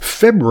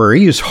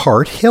February is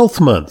Heart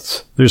Health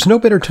Month. There's no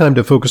better time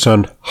to focus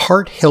on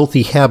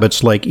heart-healthy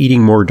habits like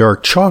eating more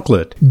dark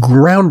chocolate.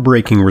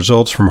 Groundbreaking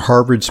results from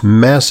Harvard's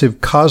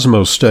massive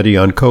Cosmos study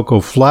on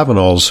cocoa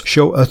flavanols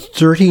show a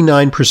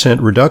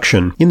 39%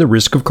 reduction in the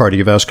risk of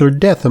cardiovascular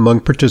death among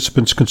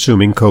participants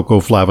consuming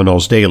cocoa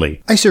flavanols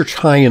daily. I searched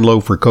high and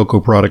low for cocoa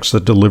products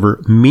that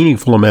deliver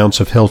meaningful amounts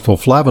of healthful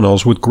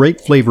flavanols with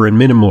great flavor and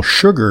minimal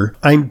sugar.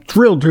 I'm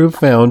thrilled to have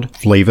found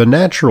Flava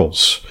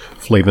Naturals.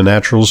 Flava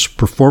Naturals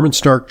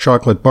performance dark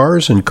chocolate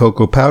bars and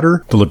cocoa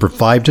powder deliver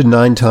 5 to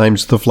 9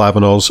 times the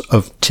flavanols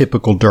of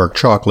typical dark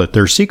chocolate.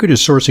 Their secret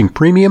is sourcing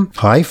premium,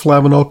 high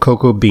flavanol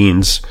cocoa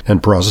beans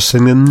and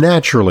processing them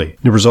naturally.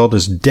 The result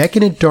is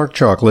decadent dark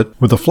chocolate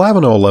with the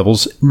flavanol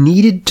levels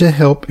needed to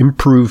help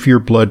improve your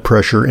blood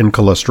pressure and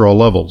cholesterol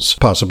levels,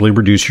 possibly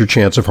reduce your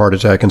chance of heart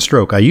attack and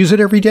stroke. I use it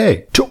every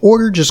day. To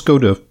order, just go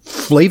to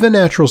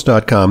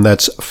flavanaturals.com.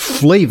 That's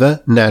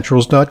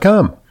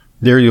flavanaturals.com.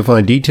 There you'll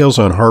find details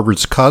on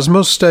Harvard's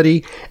Cosmos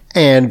study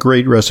and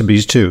great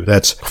recipes too.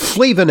 That's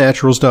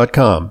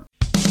flavanaturals.com.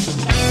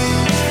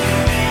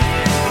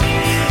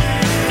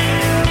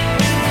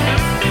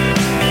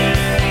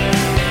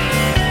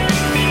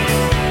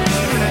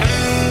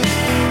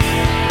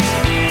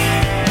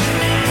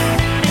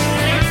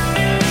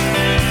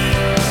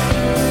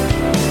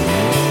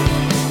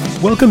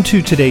 Welcome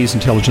to today's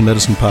Intelligent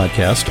Medicine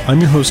Podcast. I'm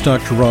your host,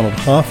 Dr. Ronald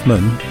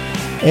Hoffman,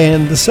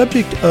 and the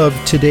subject of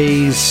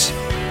today's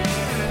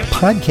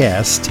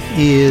podcast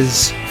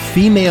is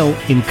female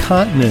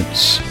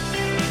incontinence.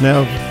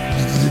 Now,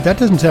 that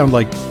doesn't sound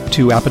like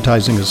too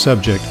appetizing a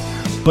subject,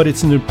 but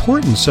it's an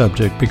important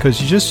subject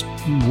because you just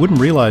wouldn't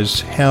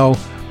realize how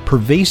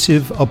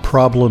pervasive a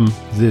problem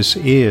this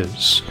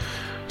is.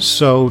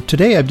 So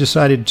today I've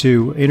decided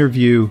to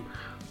interview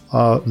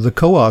the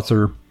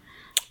co-author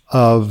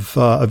of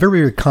a very,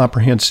 very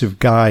comprehensive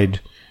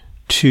guide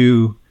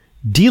to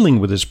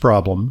dealing with this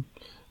problem.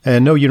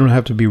 And no, you don't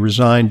have to be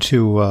resigned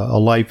to a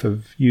life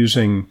of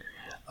using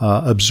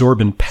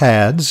absorbent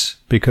pads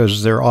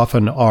because there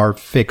often are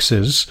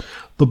fixes.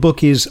 The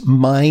book is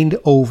Mind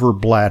Over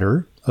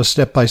Bladder, a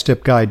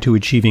step-by-step guide to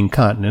achieving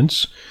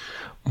continence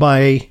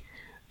by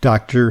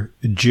Dr.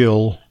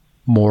 Jill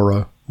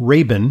Mora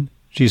Rabin.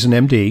 She's an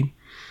MD.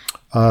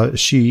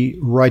 She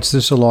writes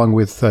this along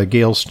with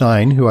Gail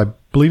Stein, who I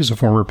believe is a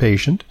former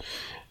patient,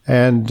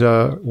 and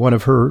one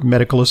of her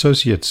medical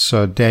associates,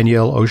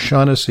 Danielle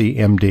O'Shaughnessy,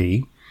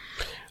 MD.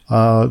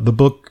 The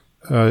book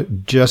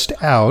just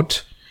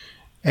out,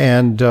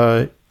 and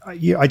I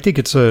think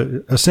it's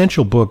an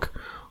essential book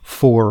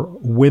for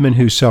women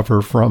who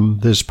suffer from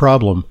this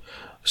problem.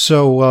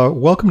 So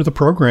welcome to the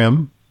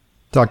program,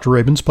 Dr.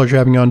 Rabin. It's a pleasure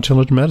having you on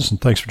Intelligent Medicine.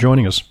 Thanks for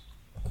joining us.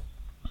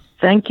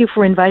 Thank you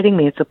for inviting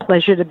me. It's a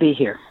pleasure to be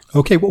here.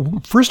 Okay,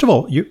 well, first of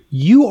all,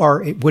 you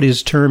are what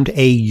is termed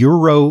a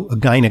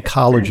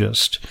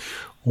urogynecologist.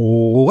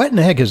 What in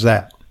the heck is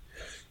that?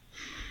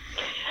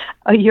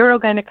 A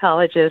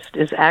urogynecologist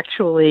is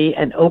actually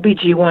an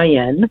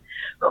OBGYN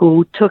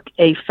who took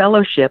a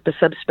fellowship, a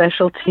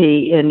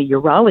subspecialty in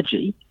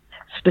urology,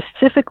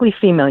 specifically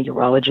female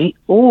urology,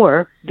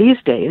 or these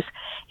days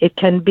it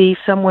can be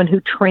someone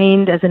who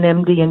trained as an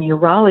MD in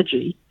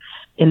urology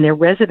in their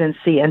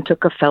residency and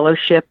took a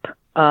fellowship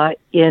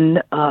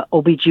in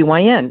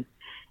OBGYN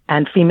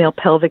and female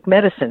pelvic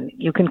medicine.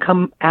 You can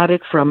come at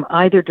it from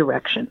either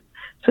direction.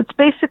 So it's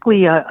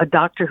basically a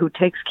doctor who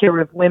takes care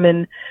of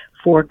women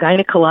for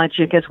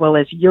gynecologic as well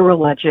as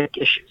urologic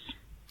issues.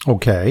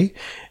 Okay.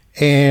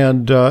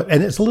 And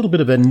it's a little bit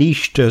of a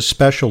niched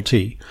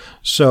specialty.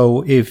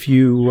 So if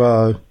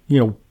you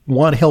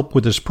want help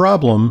with this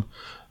problem,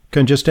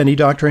 can just any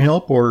doctor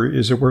help, or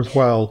is it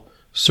worthwhile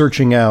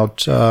searching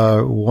out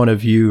one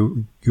of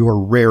your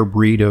rare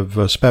breed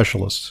of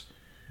specialists?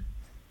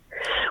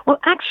 Well,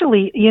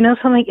 actually, you know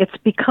something? It's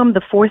become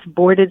the fourth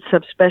boarded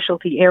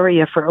subspecialty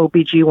area for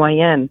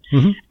OBGYN.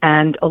 Mm-hmm.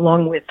 And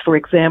along with, for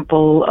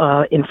example,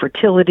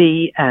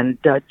 infertility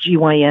and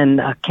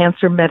GYN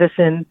cancer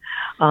medicine.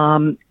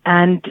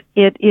 And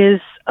it is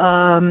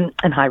and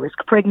high-risk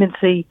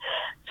pregnancy.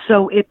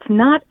 So it's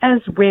not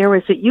as rare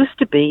as it used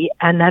to be.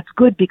 And that's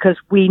good because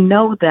we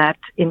know that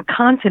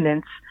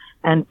incontinence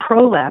and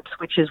prolapse,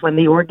 which is when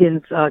the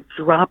organs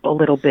drop a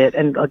little bit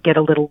and get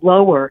a little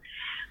lower,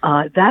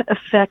 that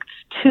affects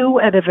 2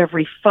 out of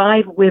every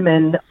 5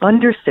 women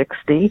under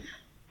 60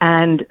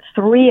 and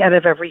 3 out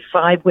of every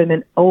 5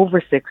 women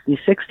over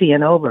 60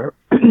 and over.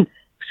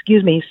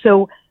 Excuse me.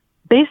 So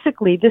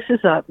basically, this is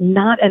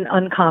not an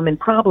uncommon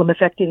problem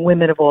affecting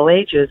women of all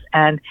ages.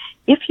 And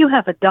if you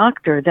have a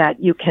doctor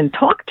that you can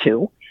talk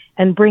to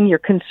and bring your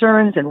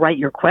concerns and write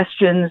your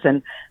questions,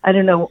 and I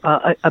don't know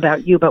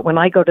about you, but when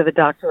I go to the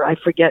doctor, I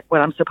forget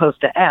what I'm supposed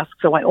to ask.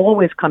 So I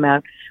always come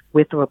out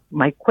with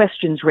my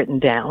questions written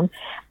down.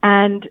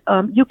 And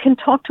you can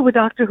talk to a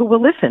doctor who will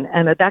listen.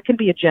 And that can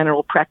be a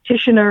general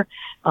practitioner.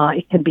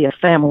 It can be a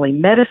family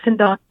medicine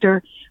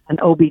doctor, an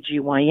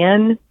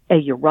OBGYN,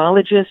 a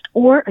urologist,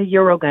 or a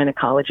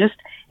urogynecologist.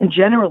 And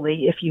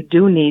generally, if you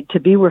do need to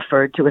be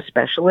referred to a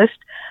specialist,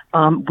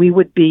 we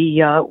would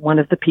be one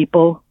of the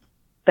people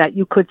that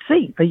you could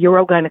see a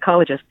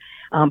urogynecologist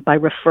by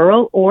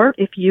referral, or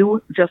if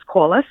you just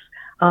call us,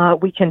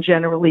 we can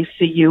generally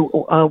see you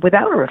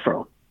without a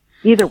referral.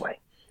 Either way.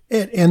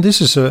 And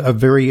this is a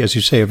very, as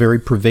you say, a very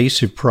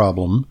pervasive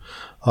problem.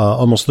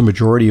 Almost the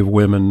majority of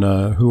women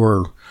who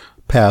are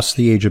past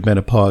the age of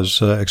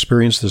menopause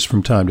experience this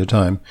from time to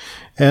time.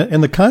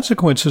 And the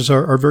consequences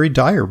are very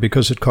dire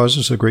because it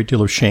causes a great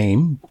deal of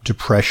shame,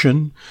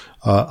 depression,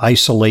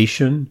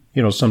 isolation.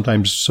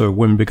 Sometimes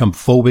women become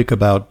phobic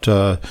about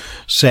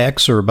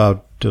sex or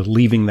about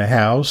leaving the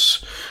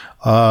house.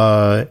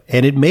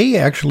 And it may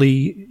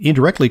actually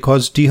indirectly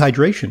cause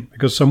dehydration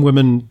because some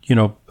women,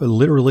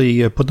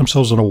 literally put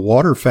themselves on a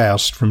water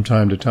fast from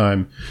time to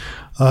time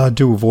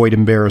to avoid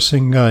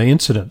embarrassing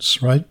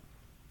incidents, right?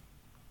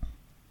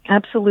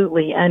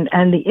 Absolutely.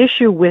 And the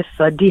issue with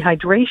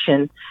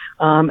dehydration,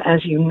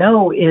 as you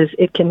know, is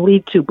it can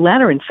lead to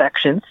bladder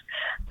infections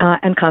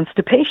and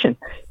constipation,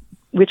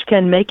 which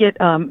can make it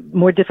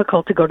more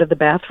difficult to go to the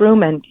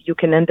bathroom, and you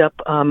can end up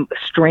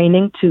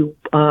straining to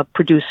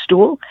produce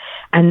stool,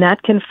 and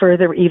that can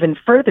even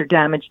further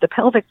damage the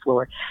pelvic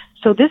floor.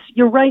 So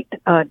you're right,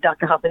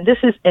 Dr. Hoffman, this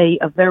is a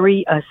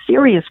very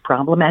serious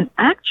problem, and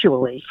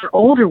actually, for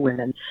older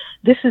women,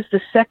 this is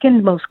the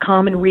second most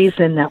common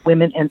reason that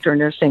women enter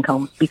nursing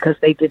homes, because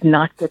they did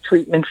not get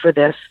treatment for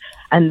this,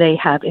 and they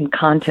have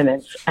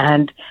incontinence.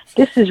 And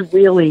this is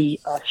really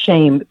a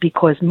shame,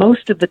 because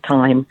most of the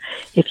time,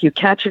 if you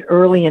catch it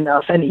early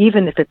enough, and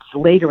even if it's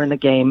later in the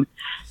game,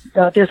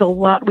 there's a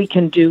lot we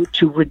can do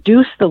to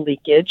reduce the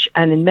leakage,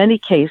 and in many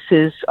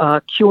cases,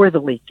 cure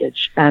the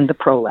leakage and the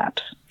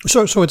prolapse.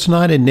 So it's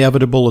not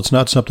inevitable. It's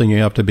not something you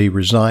have to be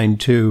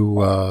resigned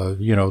to.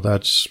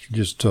 That's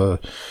just an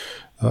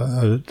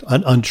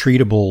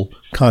untreatable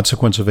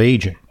consequence of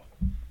aging.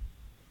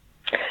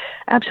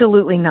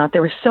 Absolutely not.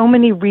 There are so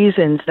many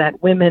reasons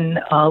that women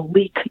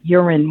leak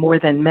urine more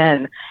than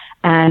men.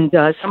 And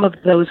some of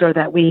those are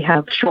that we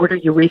have shorter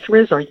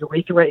urethras. Our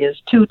urethra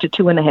is 2 to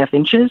 2.5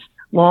 inches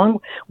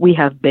long. We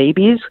have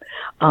babies.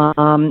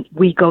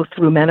 We go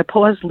through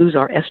menopause, lose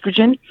our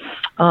estrogen,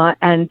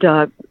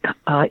 and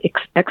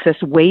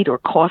excess weight or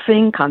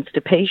coughing,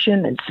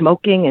 constipation, and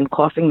smoking and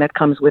coughing that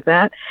comes with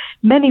that.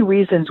 Many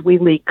reasons we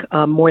leak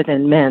more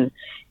than men.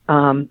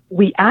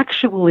 We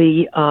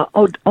actually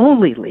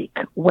only leak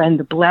when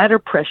the bladder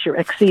pressure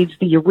exceeds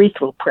the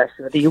urethral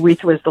pressure. The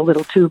urethra is the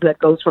little tube that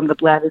goes from the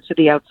bladder to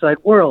the outside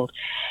world.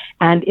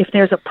 And if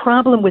there's a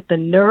problem with the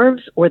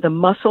nerves or the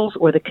muscles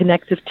or the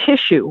connective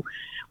tissue,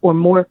 or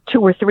more,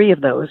 2 or 3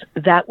 of those,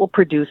 that will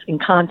produce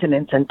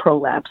incontinence and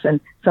prolapse. And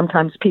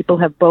sometimes people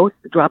have both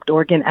dropped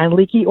organ and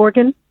leaky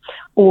organ,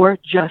 or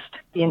just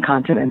the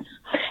incontinence.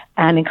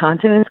 And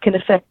incontinence can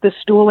affect the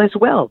stool as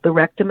well, the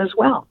rectum as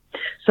well.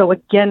 So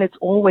again, it's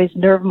always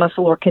nerve,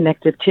 muscle, or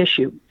connective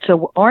tissue.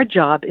 So our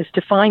job is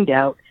to find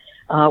out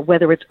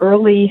whether it's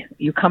early,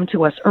 you come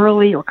to us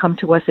early, or come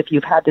to us if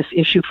you've had this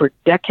issue for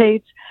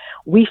decades.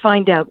 We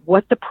find out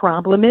what the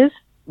problem is.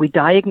 We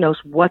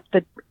diagnose what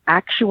the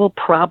actual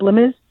problem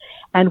is,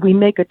 and we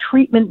make a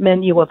treatment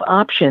menu of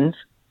options,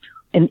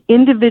 an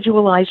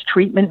individualized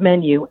treatment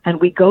menu, and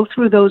we go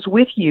through those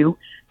with you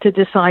to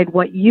decide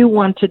what you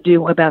want to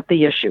do about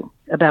the issue,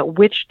 about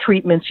which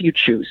treatments you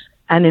choose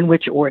and in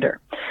which order.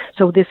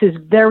 So this is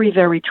very,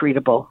 very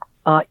treatable,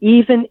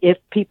 even if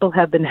people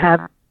have been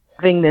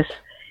having this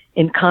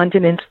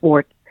incontinence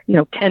for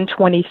 10,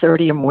 20,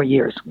 30 or more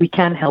years. We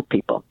can help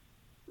people.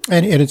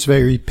 And it's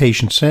very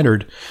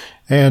patient-centered.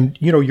 And,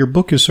 your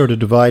book is sort of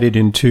divided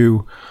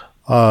into,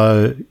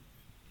 it's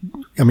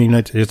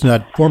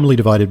not formally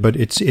divided, but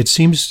it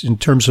seems in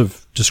terms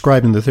of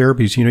describing the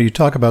therapies, you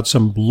talk about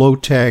some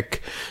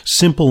low-tech,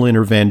 simple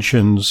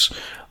interventions,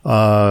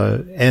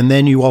 and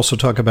then you also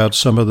talk about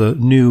some of the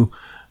new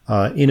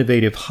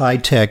innovative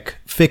high-tech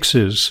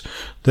fixes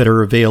that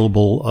are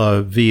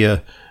available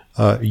via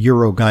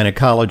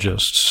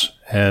urogynecologists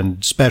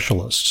and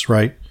specialists,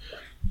 right?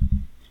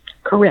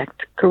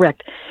 Correct.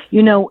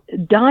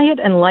 Diet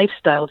and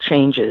lifestyle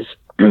changes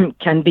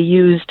can be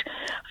used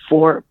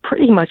for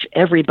pretty much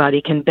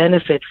everybody, can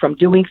benefit from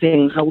doing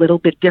things a little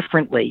bit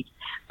differently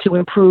to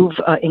improve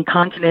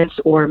incontinence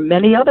or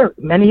many other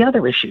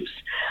issues.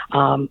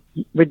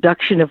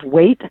 Reduction of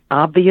weight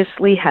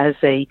obviously has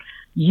a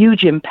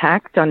huge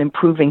impact on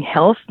improving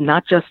health,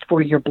 not just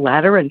for your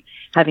bladder and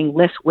having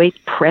less weight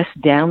pressed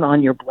down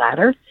on your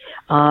bladder,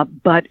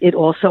 but it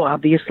also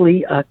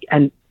obviously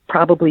and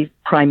probably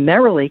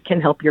primarily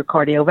can help your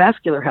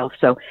cardiovascular health.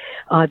 So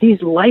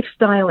these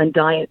lifestyle and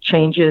diet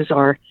changes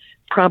are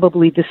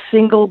probably the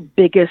single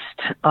biggest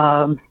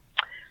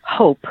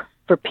hope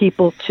for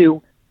people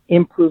to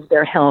improve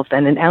their health.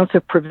 And an ounce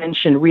of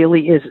prevention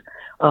really is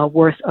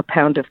worth a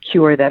pound of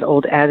cure. That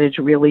old adage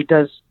really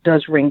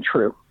does ring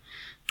true.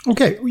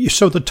 Okay,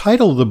 so the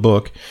title of the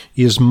book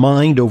is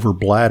Mind Over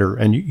Bladder,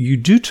 and you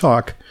do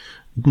talk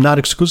not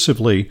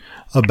exclusively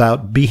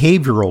about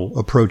behavioral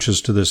approaches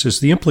to this.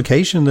 Is the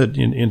implication that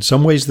in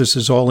some ways this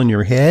is all in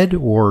your head,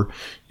 or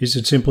is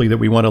it simply that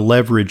we want to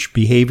leverage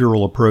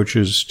behavioral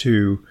approaches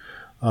to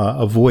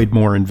avoid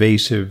more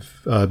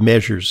invasive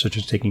measures such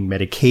as taking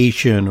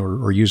medication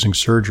or using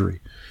surgery?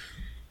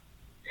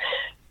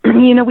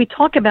 We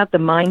talk about the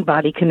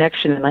mind-body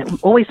connection, and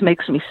it always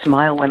makes me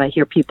smile when I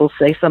hear people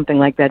say something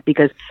like that,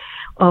 because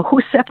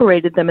who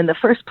separated them in the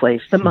first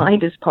place? The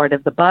mind is part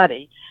of the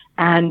body,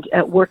 and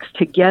it works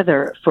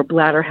together for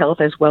bladder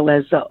health as well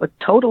as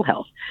total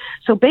health.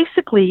 So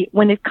basically,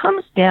 when it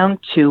comes down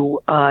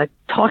to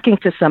talking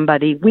to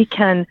somebody, we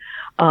can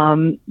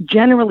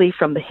generally,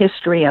 from the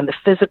history and the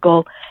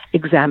physical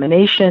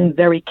examination,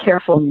 very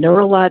careful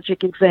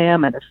neurologic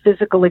exam and a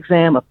physical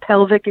exam, a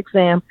pelvic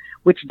exam,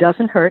 which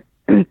doesn't hurt,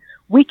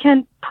 we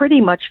can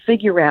pretty much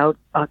figure out,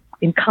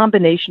 in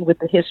combination with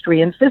the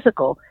history and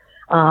physical,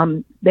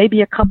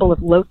 maybe a couple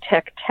of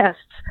low-tech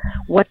tests,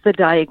 what the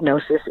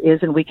diagnosis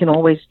is, and we can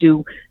always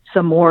do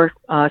some more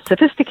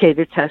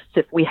sophisticated tests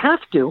if we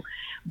have to.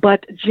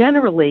 But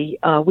generally,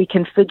 we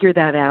can figure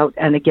that out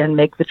and, again,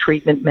 make the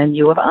treatment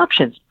menu of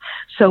options.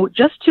 So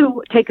just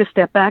to take a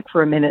step back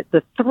for a minute,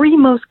 the three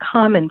most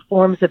common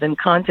forms of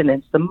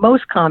incontinence, the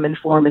most common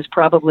form is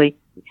probably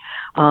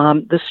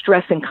the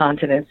stress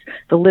incontinence,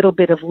 the little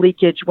bit of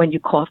leakage when you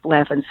cough,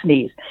 laugh, and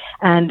sneeze.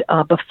 And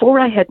before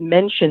I had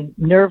mentioned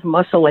nerve,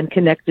 muscle, and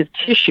connective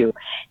tissue,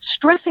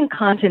 stress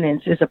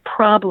incontinence is a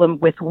problem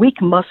with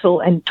weak muscle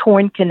and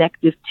torn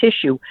connective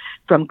tissue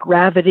from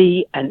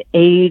gravity and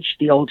age.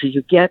 The older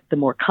you get, the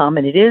more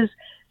common it is.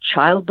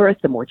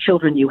 Childbirth, the more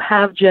children you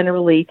have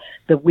generally,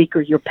 the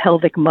weaker your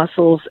pelvic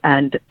muscles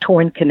and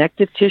torn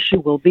connective tissue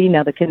will be.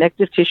 Now, the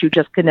connective tissue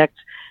just connects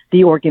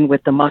the organ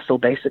with the muscle,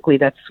 basically.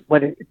 That's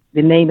what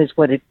the name is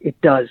what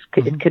it does.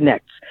 It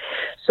connects.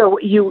 So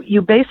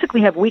you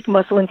basically have weak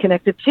muscle and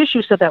connective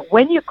tissue so that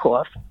when you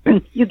cough,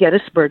 you get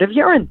a spurt of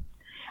urine.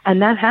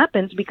 And that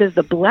happens because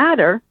the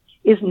bladder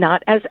is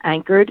not as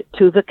anchored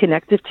to the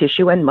connective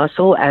tissue and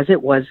muscle as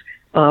it was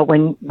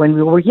when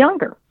we were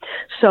younger.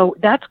 So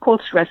that's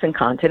called stress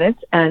incontinence.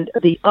 And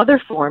the other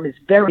form is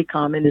very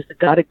common, is the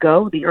gotta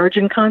go, the urge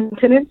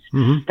incontinence.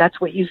 Mm-hmm.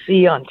 That's what you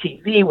see on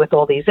TV with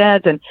all these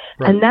ads.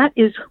 And that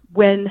is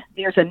when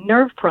there's a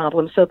nerve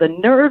problem. So the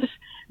nerves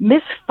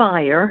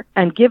misfire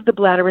and give the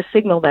bladder a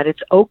signal that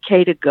it's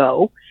okay to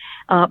go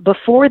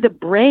before the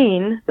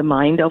brain, the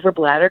mind over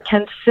bladder,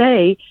 can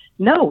say,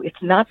 no,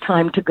 it's not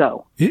time to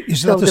go.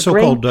 Is that the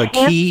so-called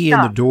key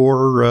in the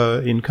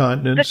door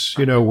incontinence?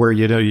 Where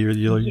you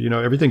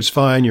know everything's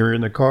fine. You're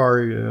in the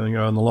car,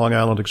 on the Long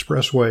Island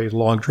Expressway,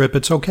 long trip.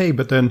 It's okay,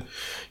 but then,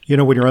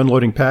 when you're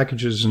unloading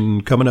packages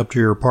and coming up to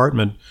your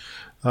apartment,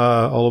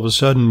 all of a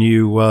sudden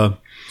you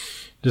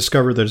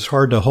discover that it's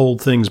hard to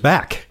hold things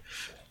back.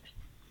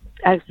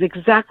 That's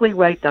exactly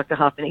right, Dr.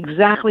 Hoffman.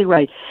 Exactly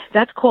right.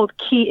 That's called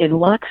key in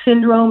lock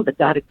syndrome, the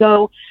gotta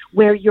go,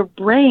 where your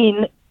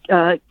brain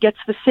gets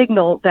the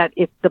signal that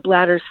the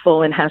bladder's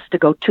full and has to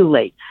go too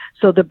late.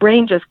 So the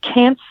brain just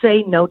can't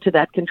say no to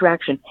that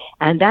contraction.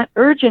 And that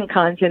urge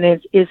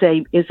incontinence is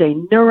a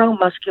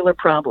neuromuscular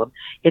problem.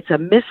 It's a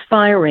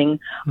misfiring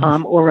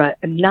or a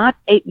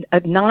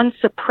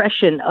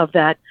non-suppression of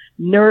that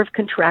nerve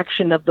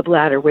contraction of the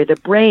bladder, where the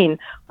brain,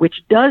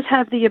 which does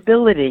have the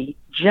ability,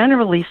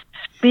 generally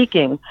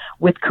speaking,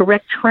 with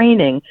correct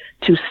training,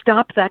 to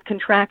stop that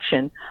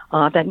contraction,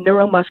 that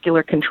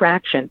neuromuscular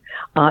contraction.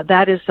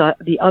 That is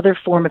the other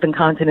form of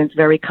incontinence,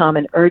 very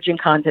common, urge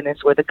incontinence,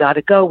 or the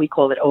gotta go. We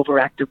call it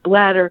overactive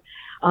bladder.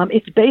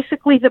 It's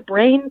basically the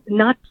brain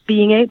not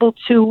being able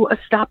to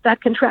stop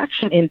that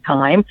contraction in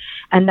time,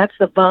 and that's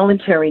the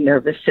voluntary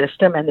nervous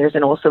system. And there's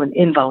also an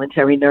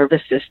involuntary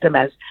nervous system,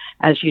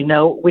 as you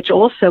know, which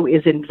also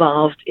is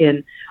involved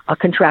in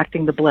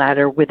contracting the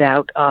bladder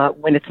without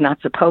when it's not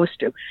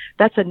supposed to.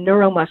 That's a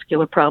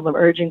neuromuscular problem,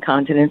 urge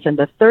incontinence. And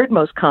the third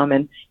most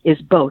common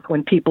is both,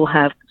 when people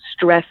have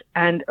stress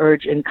and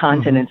urge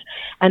incontinence.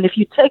 Mm-hmm. And if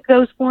you take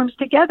those forms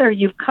together,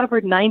 you've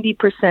covered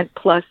 90%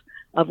 plus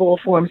of all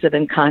forms of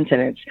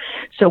incontinence.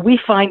 So we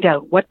find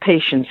out what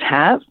patients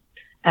have,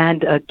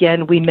 and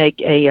again, we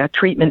make a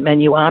treatment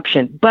menu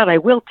option. But I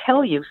will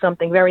tell you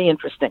something very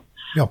interesting.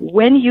 Yep.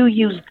 When you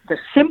use the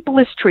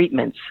simplest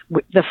treatments,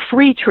 the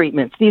free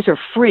treatments, these are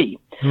free,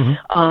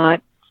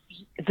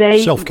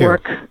 they Self-care.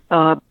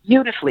 Work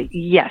beautifully.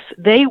 Yes,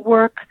 they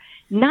work.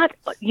 Not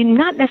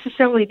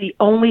necessarily the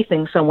only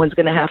thing someone's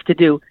going to have to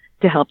do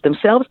to help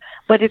themselves,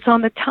 but it's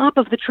on the top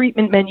of the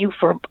treatment menu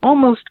for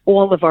almost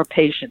all of our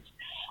patients.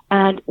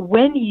 And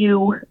when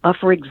you,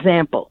 for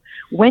example,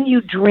 when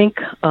you drink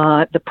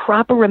the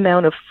proper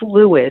amount of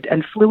fluid,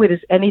 and fluid is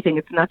anything,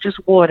 it's not just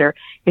water,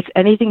 it's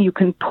anything you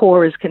can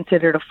pour is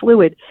considered a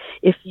fluid.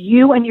 If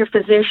you and your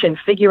physician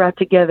figure out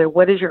together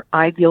what is your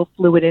ideal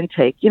fluid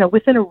intake,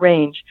 within a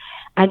range,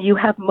 and you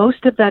have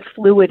most of that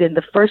fluid in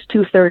the first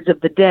 2/3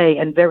 of the day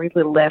and very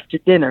little after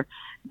dinner,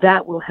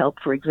 that will help,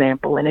 for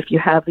example. And if you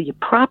have the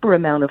proper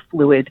amount of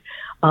fluid,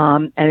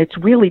 and it's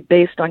really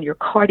based on your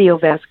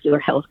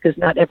cardiovascular health, because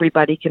not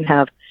everybody can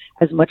have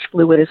as much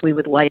fluid as we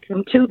would like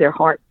them to. Their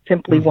heart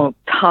simply won't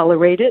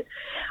tolerate it.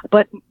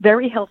 But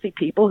very healthy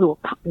people who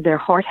are their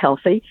heart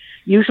healthy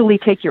usually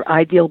take your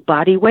ideal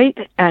body weight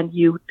and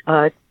you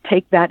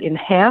take that in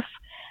half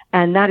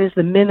And that is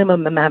the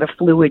minimum amount of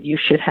fluid you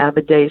should have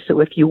a day.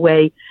 So if you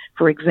weigh,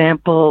 for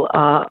example,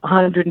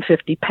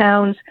 150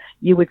 pounds,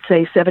 you would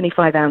say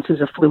 75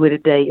 ounces of fluid a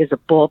day is a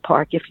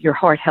ballpark if you're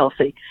heart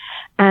healthy.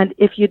 And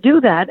if you do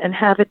that and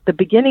have it the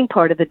beginning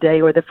part of the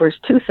day or the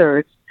first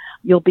 2/3,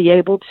 you'll be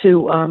able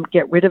to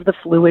get rid of the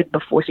fluid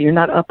before, so you're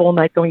not up all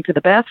night going to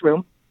the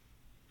bathroom.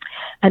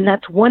 And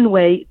that's one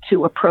way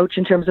to approach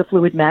in terms of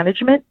fluid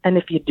management. And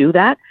if you do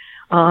that,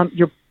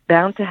 you're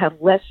bound to have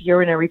less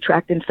urinary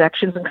tract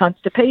infections and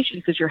constipation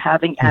because you're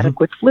having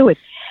adequate fluid.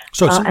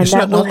 So it's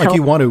not like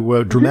you want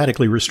to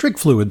dramatically restrict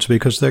fluids,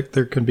 because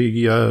there can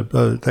be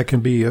that can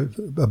be a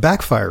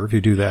backfire if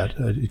you do that.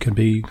 It can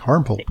be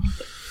harmful.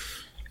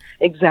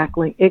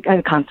 Exactly.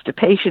 And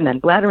constipation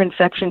and bladder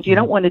infections, you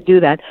don't want to do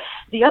that.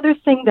 The other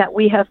thing that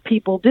we have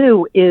people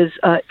do is,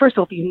 first of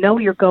all, if you know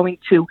you're going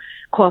to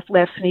cough,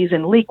 laugh, sneeze,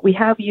 and leak, we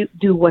have you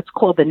do what's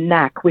called the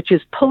NAC, which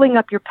is pulling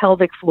up your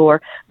pelvic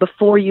floor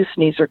before you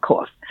sneeze or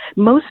cough.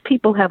 Most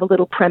people have a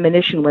little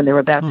premonition when they're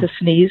about to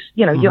sneeze.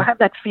 You know, you'll have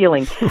that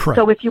feeling. Right.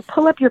 So if you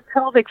pull up your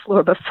pelvic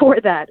floor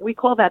before that, we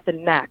call that the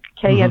NAC,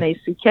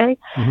 K-N-A-C-K,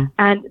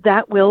 and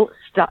that will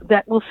stop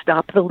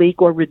the leak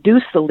or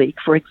reduce the leak,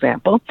 for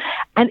example.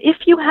 And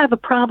if you have a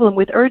problem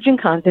with urge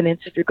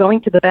incontinence, if you're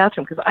going to the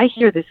bathroom, because I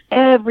hear this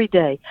every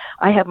day.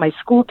 I have my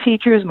school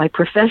teachers, my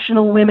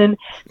professional women,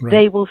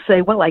 they will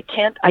say, well, I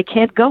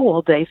can't go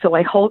all day, so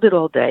I hold it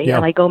all day,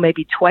 and I go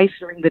maybe twice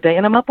during the day,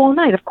 and I'm up all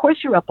night. Of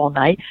course you're up all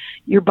night.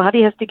 Your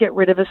body has to get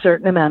rid of a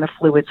certain amount of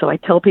fluid. So I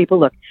tell people,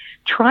 look,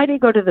 try to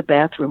go to the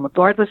bathroom,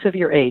 regardless of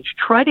your age.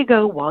 Try to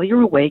go while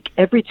you're awake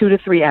every 2 to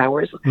 3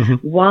 hours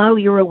while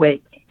you're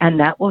awake, and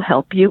that will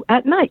help you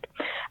at night.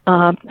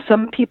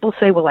 Some people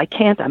say, well, I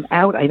can't. I'm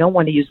out. I don't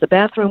want to use the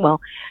bathroom. Well,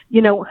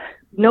 you know,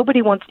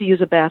 nobody wants to use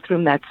a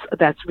bathroom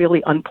that's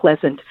really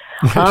unpleasant.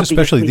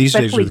 Especially these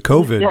days with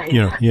COVID.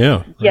 You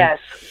know,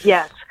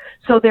 Yes.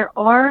 So there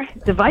are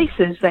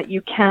devices that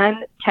you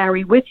can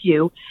carry with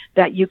you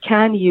that you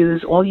can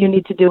use. All you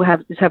need to do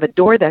is have a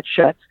door that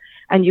shuts,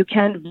 and you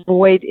can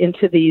void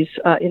into these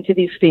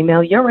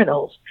female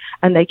urinals,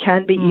 and they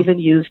can be even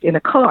used in a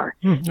car.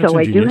 So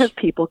I do have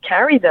people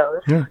carry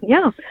those,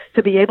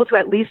 to be able to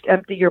at least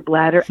empty your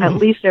bladder at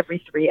least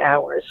every 3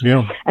 hours.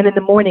 And in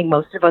the morning,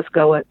 most of us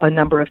go a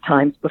number of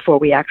times before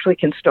we actually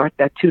can start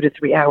that 2 to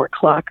 3 hour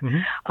clock.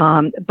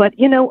 But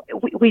you know,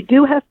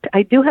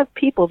 I do have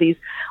people, these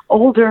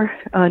older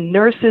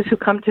nurses who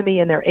come to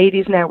me in their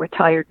 80s now,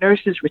 retired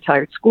nurses,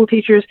 retired school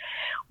teachers,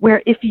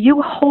 where if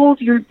you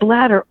hold your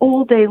bladder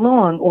all day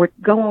long or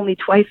go only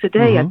twice a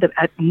day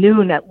at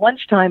noon, at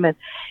lunchtime, and,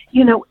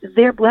 you know,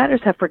 their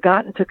bladders have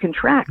forgotten to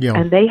contract,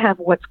 and they have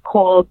what's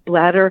called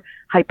bladder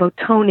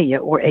hypotonia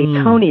or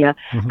atonia,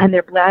 and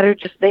their bladder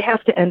they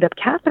have to end up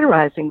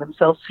catheterizing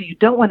themselves. So you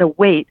don't want to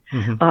wait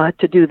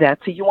to do that.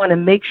 So you want to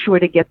make sure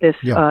to get this.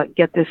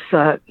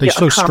 They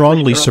so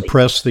strongly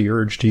suppress the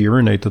urge to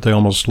urinate that they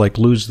almost like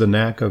lose the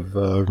knack of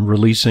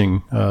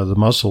releasing the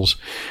muscles.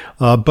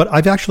 But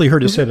I've actually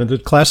heard it said in the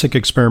classic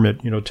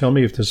experiment. You know, tell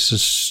me if this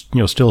is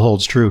still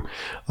holds true.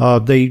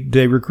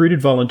 They recruited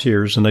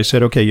volunteers and they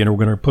said, okay, you know,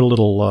 we're going to put a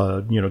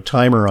little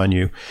timer on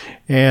you,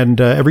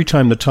 and every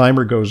time the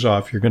timer goes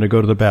off, you're going to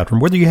go to the bathroom,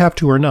 whether you have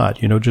to or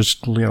not. You know,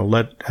 just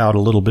let out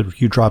a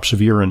few drops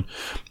of urine,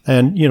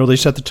 and they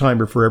set the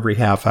timer for every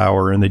half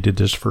hour, and they did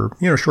this for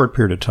a short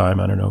period of time.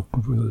 I don't know,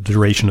 the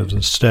duration of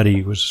the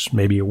study was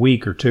maybe a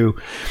week or two.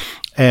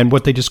 And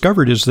what they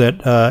discovered is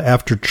that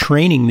after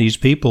training these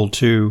people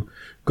to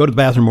go to the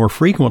bathroom more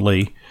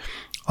frequently,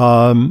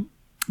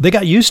 they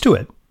got used to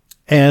it,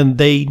 and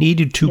they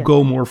needed to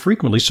go more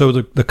frequently. So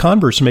the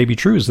converse may be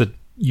true, is that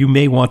you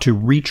may want to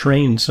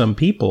retrain some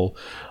people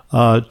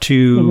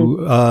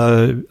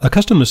to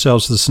accustom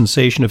themselves to the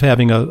sensation of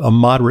having a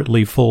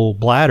moderately full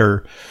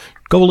bladder,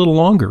 go a little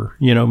longer,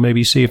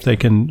 maybe see if they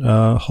can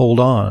hold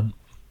on.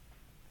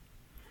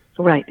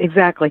 Right,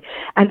 exactly.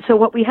 And so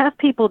what we have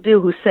people do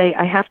who say,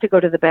 I have to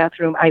go to the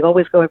bathroom, I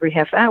always go every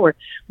half hour.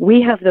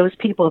 We have those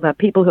people, the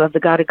people who have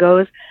the gotta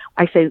goes.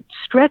 I say,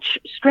 stretch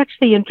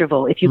the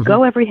interval. If you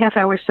go every half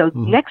hour, so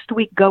next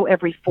week go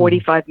every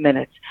 45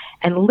 minutes.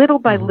 And little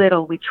by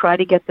little, we try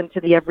to get them to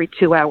the every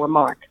 2 hour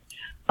mark.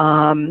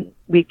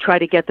 We try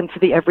to get them to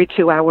the every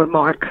 2 hour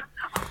mark.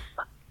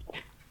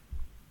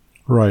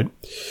 Right.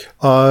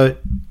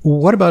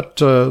 What about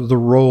the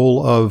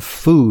role of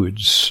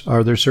foods?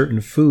 Are there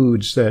certain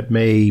foods that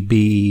may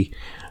be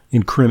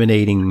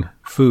incriminating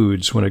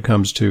foods when it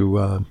comes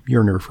to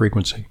urinary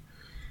frequency?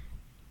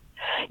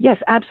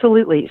 Yes,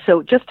 absolutely.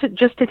 So just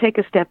to take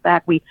a step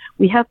back, we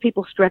have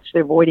people stretch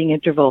their voiding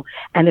interval,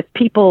 and if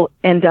people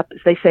end up,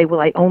 they say, well,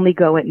 I only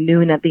go at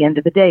noon at the end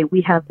of the day,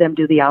 we have them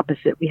do the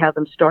opposite. We have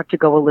them start to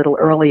go a little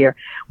earlier.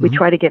 We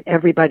try to get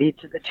everybody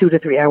to the 2 to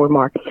 3 hour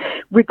mark.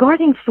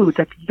 Regarding foods,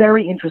 that's a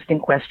very interesting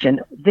question.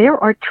 There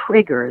are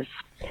triggers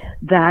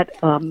that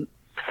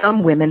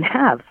some women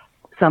have,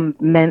 some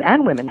men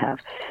and women have,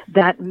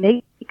 that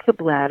make the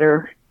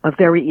bladder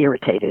very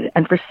irritated.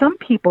 And for some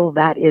people,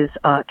 that is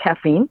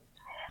caffeine.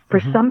 For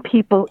some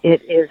people,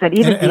 it is, and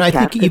even decaf. And I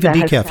think even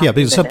decaf,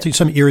 because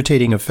some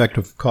irritating effect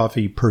of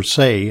coffee per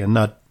se, and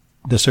not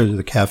necessarily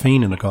the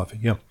caffeine in the coffee.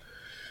 Yeah.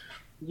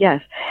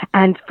 Yes.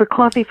 And for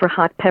coffee, for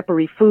hot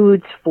peppery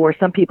foods, for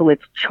some people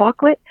it's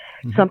chocolate,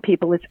 some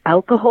people it's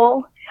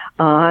alcohol,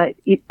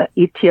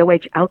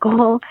 ETOH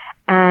alcohol,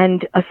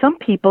 and some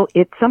people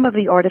it's some of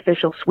the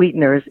artificial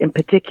sweeteners. In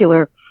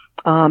particular,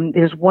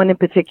 there's one in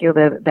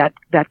particular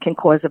that can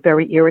cause a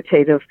very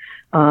irritative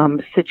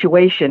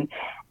situation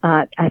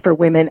for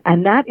women,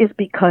 and that is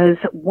because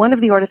one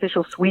of the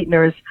artificial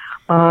sweeteners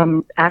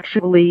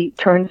actually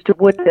turns to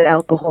wood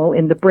alcohol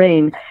in the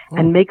brain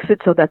and makes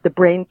it so that the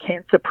brain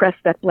can't suppress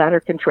that bladder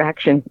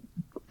contraction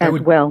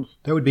well.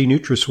 That would be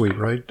NutraSweet,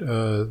 right?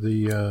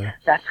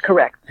 That's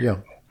correct. Yeah.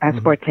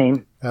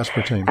 Aspartame.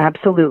 Aspartame.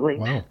 Absolutely.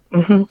 Wow.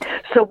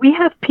 So we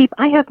have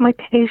I have my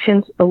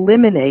patients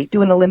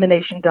do an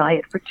elimination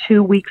diet for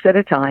 2 weeks at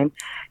a time,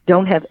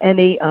 don't have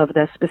any of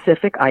the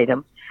specific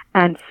item,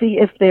 and see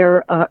if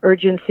their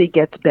urgency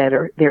gets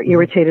better, their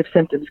irritative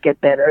symptoms get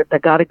better, the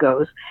gotta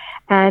goes.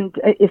 And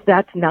if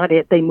that's not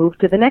it, they move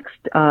to the next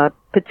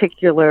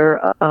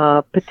particular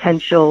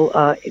potential,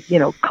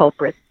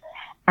 culprit.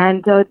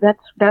 And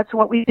that's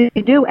what we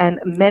do.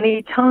 And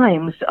many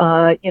times,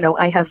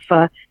 I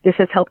have this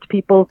has helped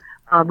people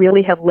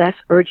really have less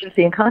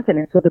urgency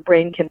incontinence, so the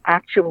brain can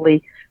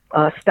actually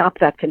stop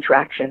that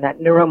contraction, that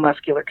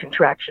neuromuscular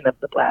contraction of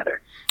the bladder.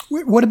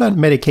 What about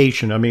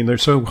medication? I mean, they're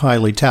so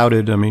highly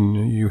touted. I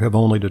mean, you have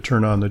only to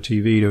turn on the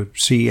TV to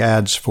see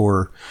ads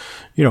for,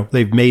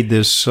 they've made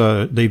this,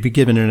 they've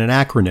given it an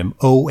acronym,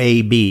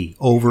 OAB,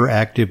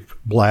 overactive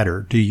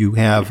bladder. Do you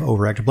have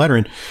overactive bladder?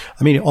 And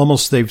I mean,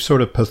 almost they've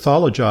sort of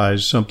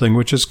pathologized something,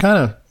 which is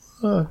kind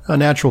of a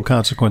natural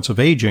consequence of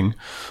aging,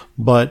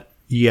 but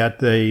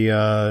yet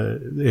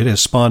it has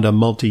spawned a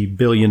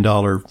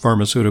multi-billion-dollar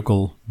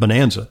pharmaceutical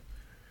bonanza.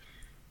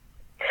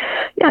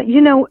 Yeah,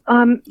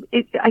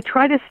 I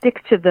try to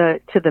stick to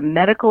the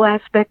medical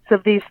aspects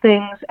of these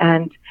things,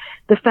 and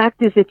the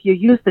fact is, if you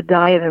use the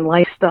diet and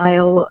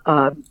lifestyle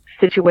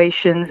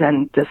situations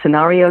and the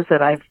scenarios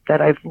that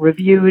I've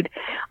reviewed,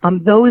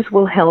 those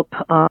will help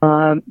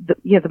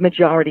the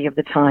majority of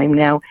the time.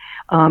 Now,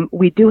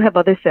 we do have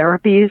other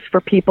therapies for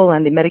people,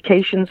 and the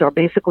medications are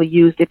basically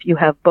used if you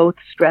have both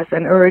stress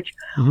and urge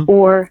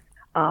or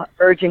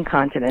urge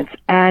incontinence,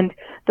 and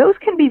those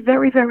can be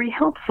very, very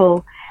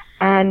helpful.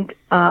 And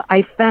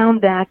I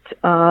found that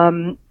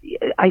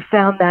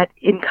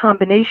in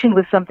combination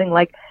with something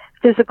like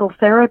physical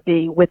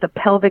therapy with a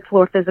pelvic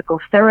floor physical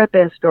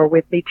therapist, or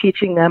with me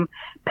teaching them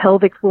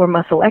pelvic floor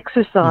muscle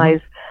exercise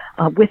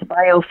with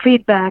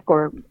biofeedback,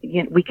 or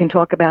we can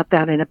talk about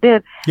that in a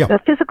bit. Yeah. The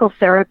physical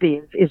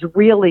therapy is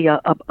really a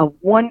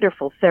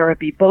wonderful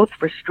therapy, both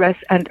for stress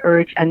and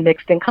urge and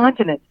mixed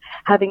incontinence.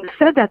 Having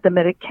said that, the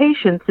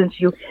medication,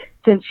 since you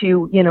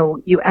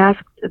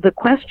asked the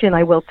question,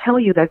 I will tell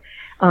you that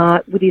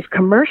with these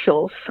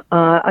commercials,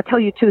 I'll tell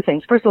you two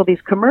things. First of all,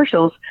 these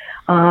commercials,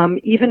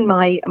 even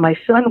my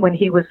son, when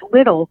he was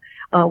little,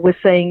 was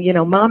saying,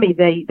 Mommy,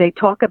 they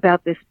talk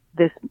about this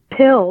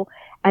pill,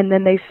 and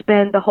then they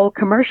spend the whole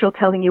commercial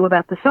telling you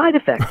about the side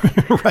effects.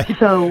 Right.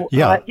 So,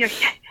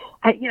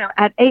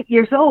 at 8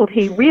 years old,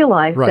 he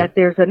realized that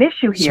there's an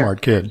issue here.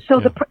 Smart kid. So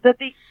So, the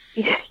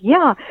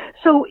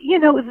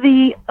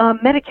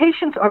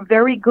medications are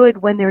very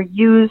good when they're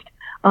used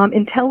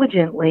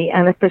intelligently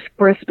and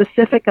for a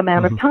specific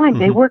amount of time.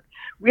 They work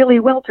really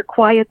well to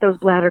quiet those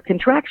bladder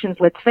contractions.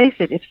 Let's face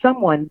it, if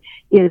someone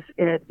is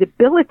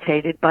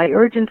debilitated by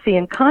urgency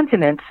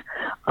incontinence,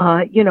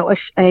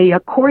 a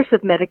course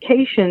of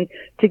medication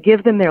to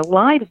give them their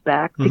lives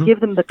back, to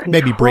give them the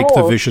control. Maybe break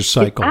the vicious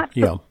cycle.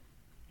 Yeah.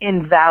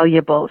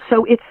 Invaluable.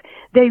 So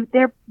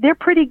they're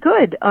pretty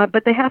good,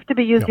 but they have to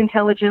be used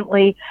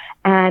intelligently,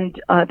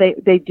 and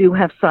they do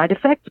have side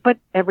effects, but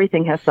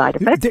everything has side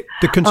effects.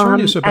 The concern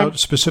is about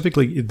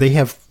specifically, they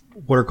have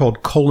what are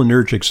called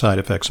cholinergic side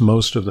effects,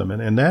 most of them,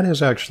 and that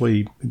is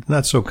actually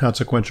not so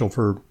consequential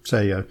for,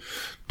 say, a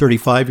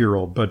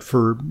 35-year-old, but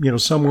for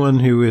someone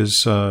who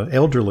is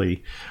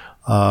elderly,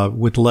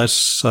 with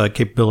less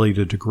capability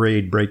to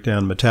degrade, break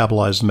down,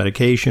 metabolize the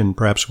medication,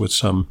 perhaps with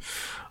some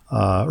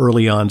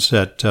early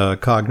onset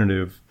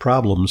cognitive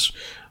problems,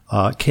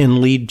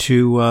 can lead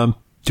to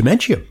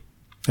dementia.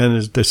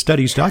 And the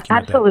studies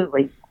document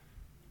Absolutely. That.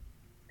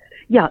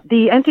 Yeah,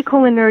 the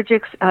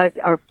anticholinergics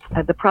are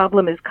the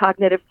problem is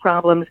cognitive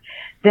problems.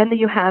 Then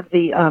you have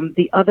the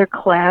other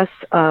class,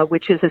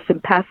 which is a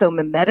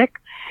sympathomimetic,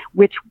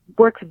 which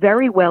works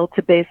very well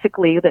to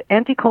basically, the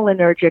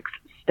anticholinergics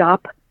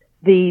stop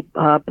the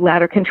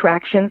bladder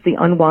contractions, the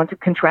unwanted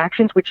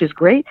contractions, which is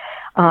great.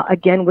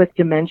 Again, with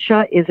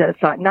dementia, is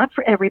not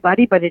for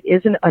everybody, but it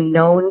is a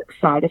known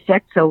side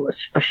effect. So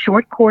a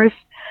short course,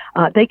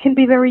 they can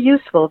be very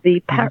useful.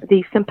 The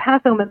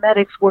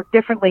sympathomimetics work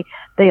differently.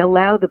 They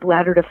allow the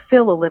bladder to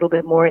fill a little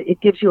bit more.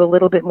 It gives you a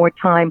little bit more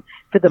time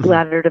for the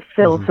bladder to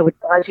fill, so it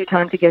buys you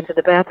time to get to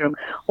the bathroom.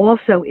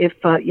 Also, if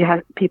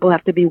people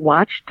have to be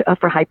watched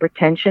for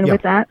hypertension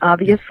with that,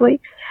 obviously.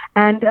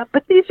 And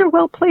but these are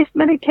well-placed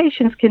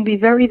medications, can be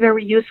very,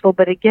 very useful.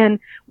 But again,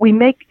 we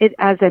make it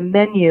as a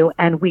menu,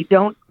 and we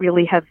don't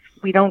really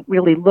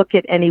look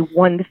at any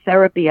one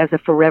therapy as a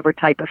forever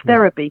type of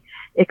therapy,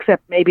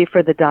 except maybe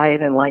for the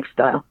diet and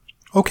lifestyle.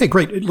 Okay,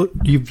 great. Look,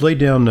 you've laid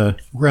down the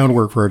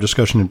groundwork for our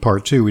discussion in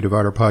part 2. We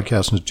divide our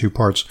podcast into 2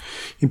 parts.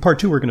 In part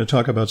 2, we're going to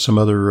talk about some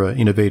other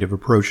innovative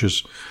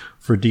approaches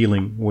for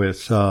dealing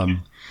with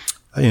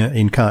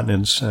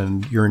incontinence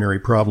and urinary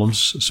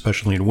problems,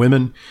 especially in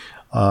women.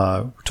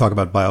 We'll talk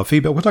about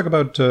biofeedback. We'll talk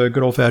about good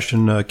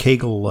old-fashioned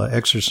Kegel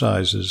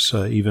exercises,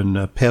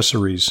 even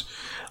pessaries,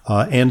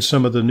 and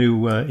some of the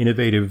new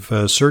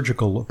innovative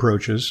surgical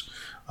approaches.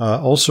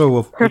 Also,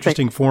 an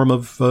interesting form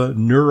of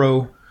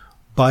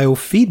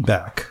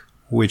neurobiofeedback,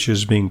 which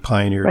is being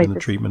pioneered in the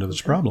treatment of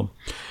this problem.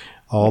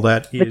 All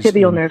that is the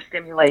tibial nerve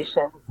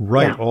stimulation.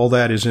 Right. Yeah. All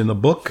that is in the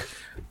book,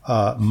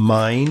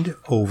 Mind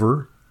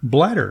Over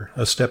Bladder,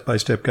 a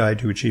step-by-step guide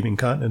to achieving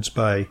continence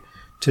by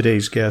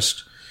today's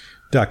guest,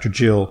 Dr.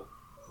 Jill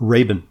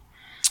Rabin.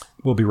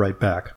 We'll be right back.